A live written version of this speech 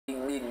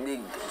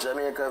big.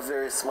 Jamaica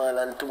very small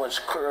and too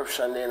much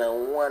corruption in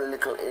one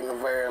little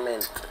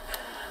environment.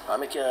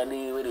 I can't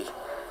deal with it.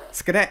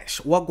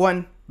 Skadesh,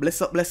 wagwan.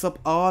 Bless up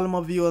all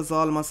my viewers,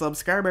 all my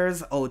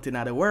subscribers out in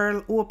the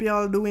world. Hope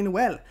y'all doing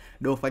well.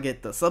 Don't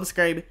forget to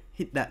subscribe,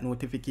 hit that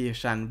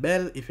notification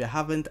bell if you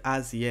haven't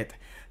as yet.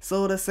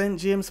 So the St.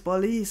 James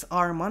Police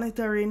are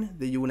monitoring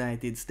the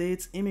United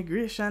States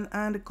Immigration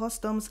and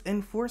Customs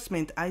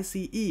Enforcement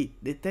ICE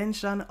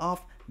detention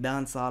of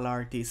dancehall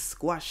artist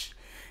Squash.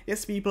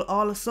 Yes, people,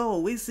 also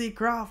we see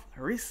Kraff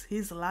risk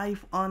his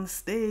life on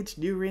stage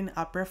during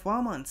a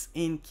performance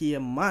in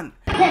Cayman.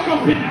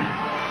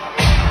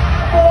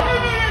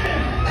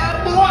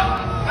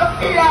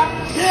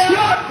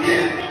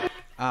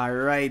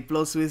 Alright,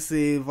 plus we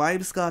see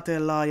Vybz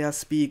Kartel lawyer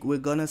speak. We're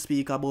gonna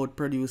speak about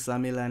producer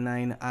Miller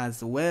 9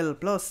 as well.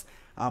 Plus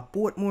a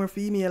Portmore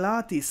female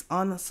artist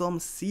on some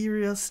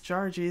serious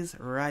charges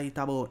right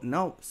about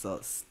now. So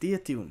stay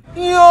tuned.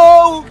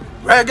 Yo,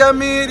 Reggae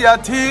Media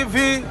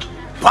TV,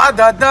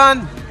 badder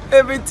than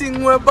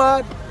everything we're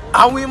bad,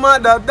 and we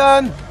madder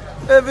than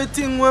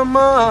everything we're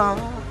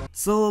mad.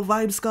 So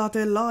Vybz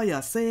Kartel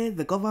lawyer say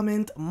the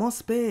government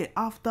must pay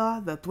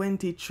after the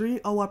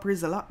 23-hour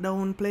prison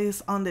lockdown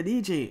placed on the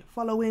DJ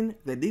following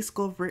the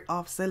discovery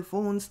of cell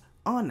phones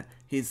on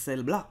his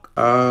cell block.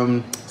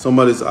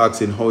 Somebody's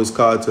asking how is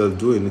Kartel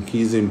doing.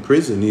 He's in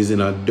prison. He's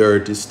in a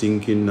dirty,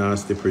 stinking,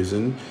 nasty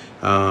prison.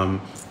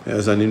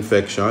 There's an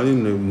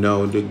infection.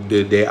 Now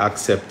they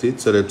accept it,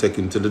 so they take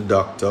him to the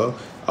doctor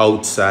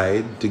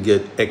outside to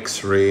get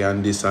x-ray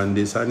and this, and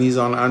he's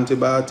on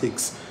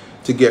antibiotics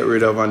to get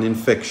rid of an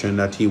infection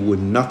that he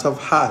would not have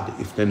had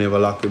if they never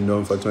lock him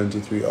down for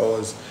 23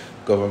 hours.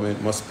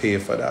 Government must pay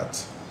for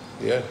that.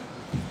 Yeah.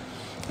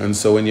 And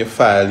so when you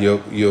file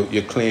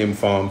your claim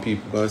form,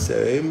 people gonna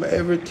say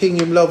everything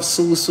him love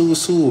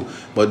sue.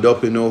 But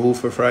don't you know who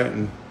for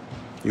frightened?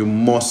 You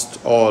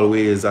must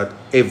always, at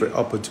every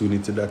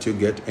opportunity that you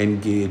get,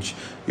 engage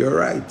your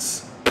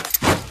rights.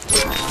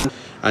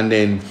 And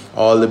then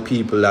all the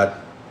people that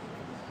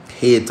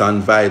hate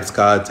on Vybz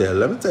Kartel,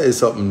 let me tell you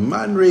something,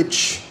 man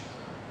rich.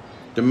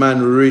 The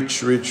man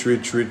rich.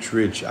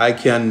 I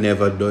can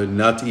never do it.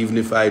 Not even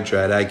if I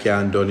tried, I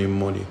can't done him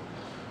money.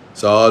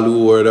 So all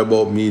who worried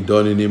about me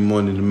doning him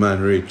money, the man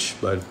rich.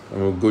 But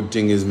a good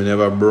thing is me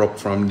never broke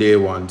from day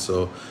one.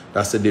 So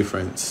that's the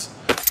difference.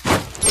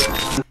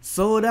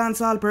 So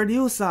dancehall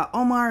producer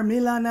Omar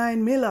Miller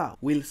 9 Miller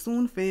will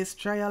soon face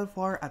trial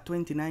for a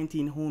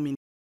 2019 home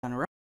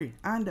invasion robbery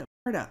and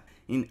murder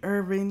in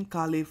Irvine,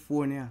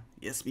 California.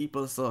 Yes,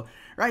 people, so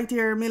right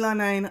here, Miller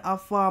 9, a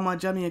former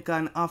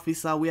Jamaican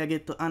officer, we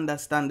get to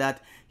understand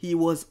that he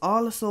was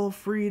also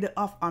freed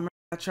of a murder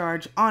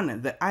charge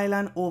on the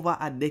island over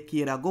a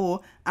decade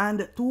ago,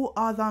 and two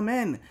other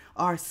men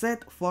are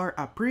set for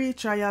a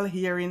pre-trial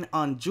hearing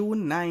on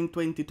June 9,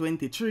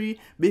 2023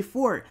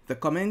 before the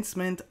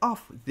commencement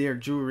of their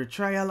jury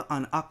trial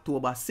on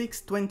October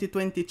 6,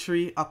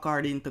 2023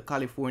 according to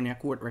California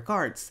court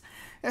records.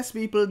 Yes,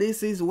 people,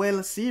 this is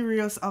well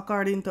serious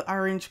according to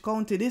Orange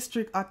County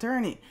District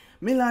Attorney.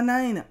 Miller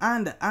 9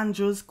 and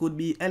Andrews could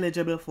be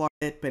eligible for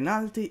death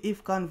penalty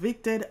if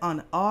convicted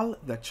on all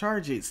the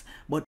charges,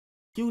 but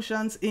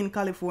executions in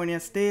California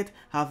state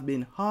have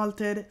been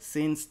halted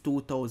since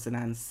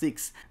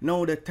 2006.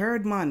 Now the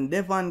third man,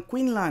 Devon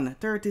Quinlan,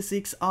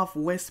 36 of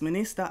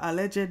Westminster,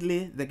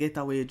 allegedly the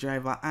getaway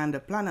driver and the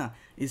planner,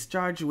 is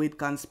charged with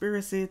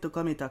conspiracy to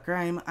commit a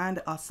crime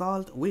and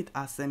assault with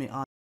a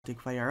semi-automatic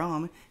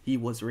firearm. He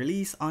was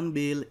released on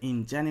bail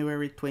in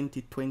January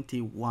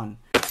 2021.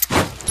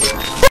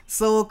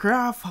 So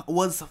Kraff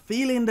was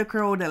feeling the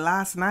crowd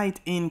last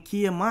night in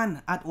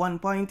Cayman. At one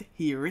point,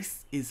 he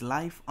risked his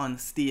life on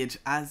stage,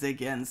 as you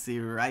can see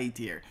right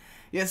here.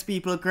 Yes,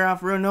 people,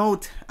 Kraff run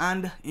out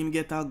and him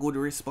get a good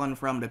response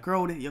from the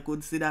crowd. You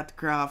could see that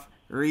Kraff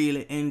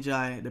really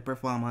enjoy the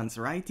performance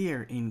right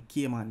here in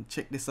Cayman.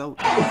 Check this out.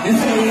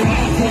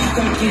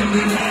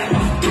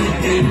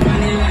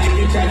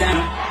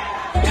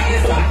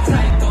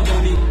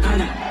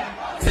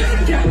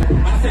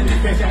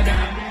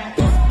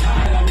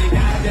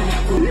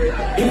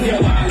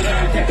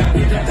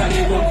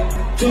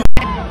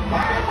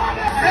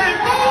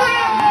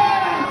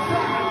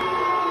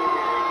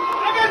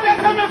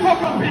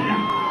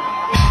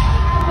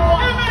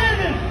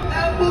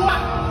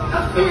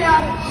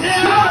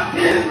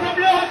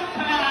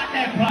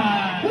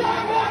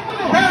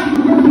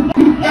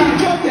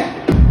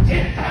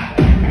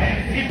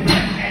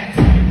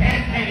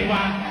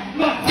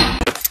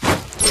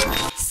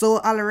 So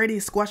already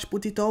Squash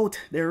put it out,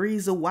 the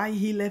reason why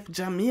he left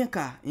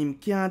Jamaica, him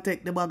can't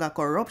take the bag of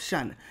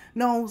corruption.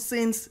 Now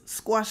since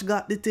Squash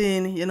got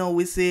detained, you know,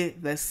 we say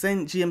the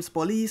St. James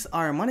Police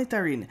are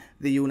monitoring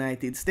the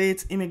United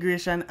States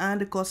Immigration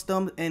and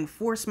Customs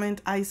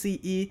Enforcement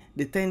ICE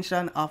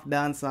detention of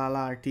dancehall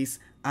artist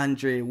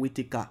Andre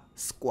Whittaker.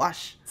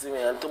 Squash. See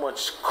me, and too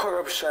much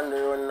corruption they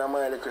run in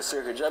my little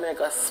circle.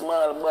 Jamaica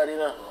small body, you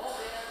know.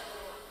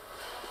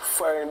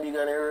 Foreign big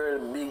and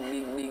real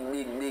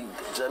big.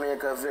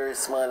 Jamaica very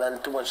small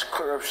and too much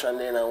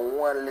corruption in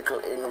one little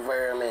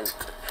environment.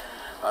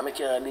 and I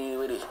can't deal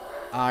with it.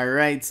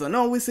 Alright, so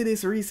now we see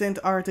this recent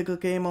article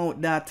came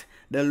out that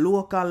the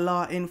local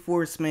law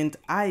enforcement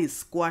eyes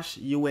Squash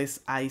US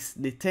ICE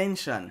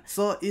detention.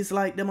 So it's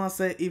like them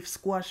say if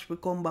Squash will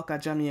come back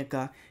at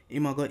Jamaica, he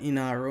might go in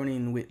a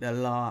running with the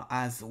law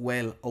as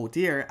well out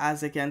here.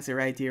 As you can see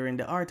right here in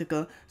the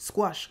article,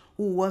 Squash,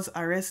 who was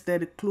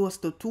arrested close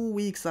to 2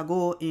 weeks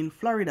ago in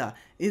Florida,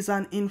 is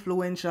an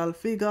influential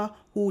figure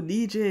who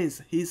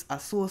DJs his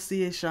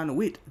association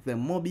with the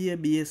Mobile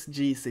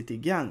BSG City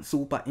Gang.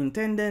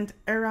 Superintendent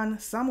Aaron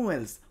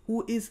Samuels,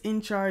 who is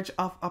in charge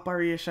of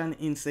operation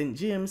in St.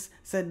 James,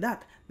 said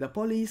that the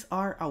police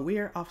are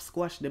aware of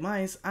Squash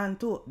demise and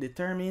to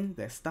determine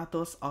the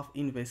status of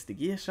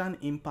investigation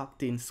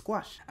impacting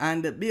Squash.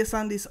 And based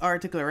on this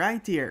article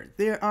right here,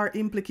 there are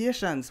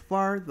implications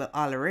for the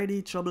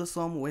already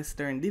troublesome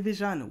Western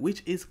Division,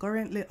 which is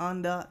currently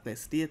under the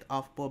state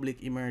of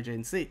public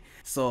emergency.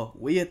 So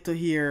wait to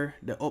hear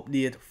the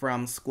update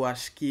from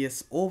Squash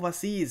case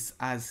overseas,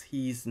 as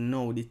he's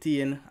now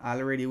detained.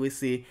 Already we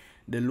see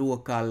the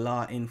local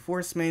law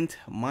enforcement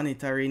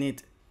monitoring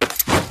it.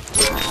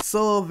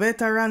 So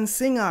veteran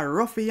singer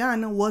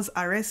Ruffian was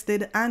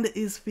arrested and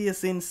is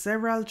facing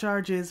several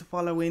charges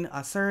following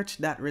a search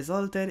that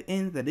resulted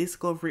in the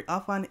discovery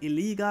of an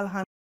illegal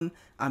handgun,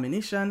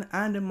 ammunition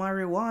and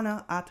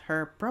marijuana at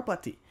her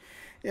property.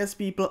 Yes,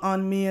 people,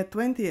 on May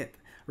 20th,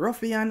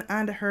 Ruffian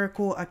and her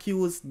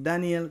co-accused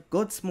Daniel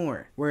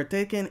Godsmore were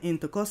taken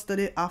into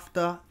custody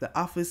after the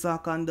officer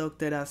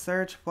conducted a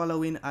search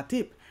following a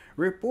tip.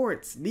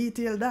 Reports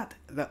detail that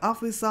the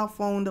officer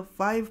found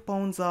 5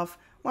 pounds of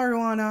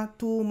marijuana,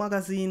 2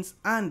 magazines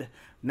and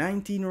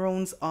 19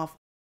 rounds of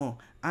ammo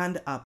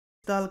and a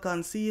pistol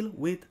concealed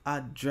with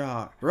a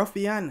drawer.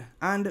 Ruffian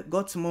and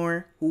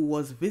Godsmore, who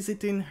was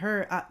visiting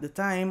her at the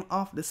time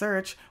of the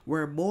search,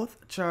 were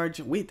both charged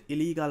with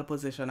illegal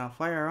possession of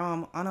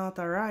firearm,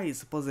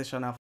 unauthorized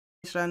possession of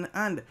ammunition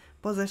and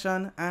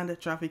possession and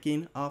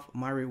trafficking of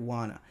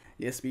marijuana.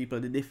 Yes, people,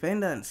 the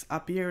defendants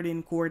appeared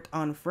in court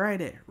on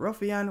Friday.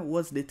 Ruffian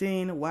was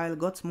detained while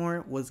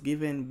Godsmore was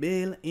given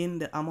bail in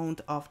the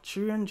amount of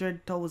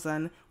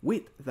 $300,000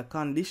 with the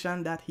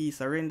condition that he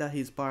surrender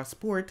his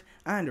passport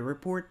and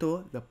report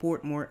to the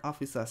Portmore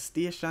officer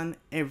station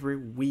every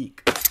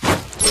week.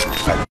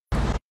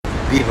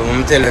 People,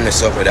 I'm telling you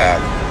something,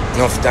 dog.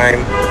 Enough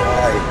time.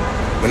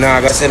 I'm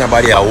not gonna say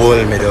nobody a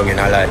hold me down in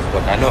a life,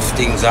 but enough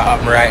things are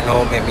happening right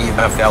now make me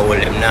even feel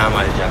hold them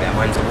normal job. A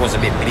man supposed to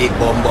be big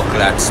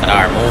bumbuckler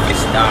star, movie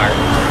star.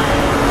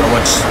 How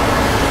much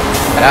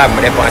dog,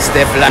 me dey on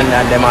Steph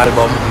London them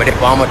album, me dey on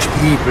how much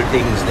people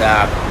things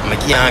dog. Me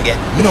can't get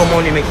no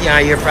money, me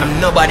can't hear from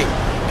nobody.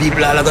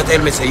 People all gonna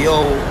tell me say,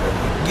 yo,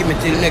 give me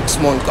till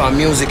next month cause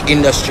music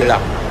industry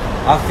lock.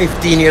 After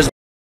 15 years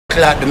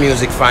clock the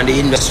music from the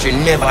industry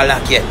never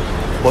lock yet.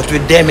 But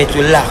with them it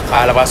will lock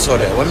all of a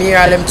sudden. When me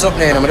hear them talk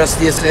now, I just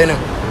stay still now.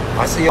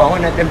 I say, yo,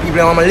 one of them people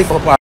want to lift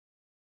up.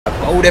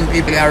 How them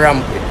people are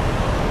ramp with?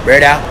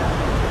 Brother,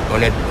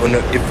 if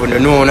you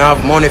don't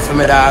have money for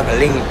me, dog,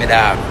 link me,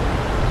 dog.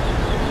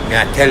 Me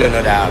I tell you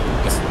no, dog.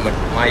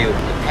 My youth,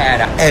 I'm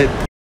tired of help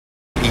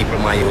people,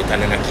 my youth,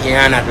 and I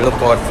cannot look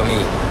out for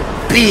me.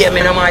 Pay me,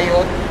 no, my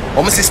youth.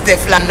 I'm see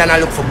Steph London, I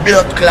look for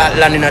blood clot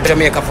land in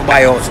Jamaica for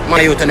buy house.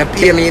 My youth, and I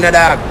pay me, no,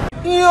 dog.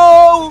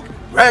 Yo!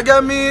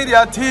 Reggae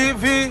Media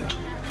TV,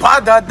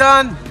 badder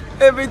than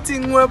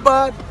everything we're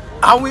bad,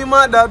 and we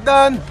madder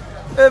than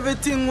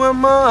everything we're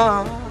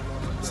mad.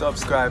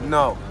 Subscribe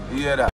now, you hear that?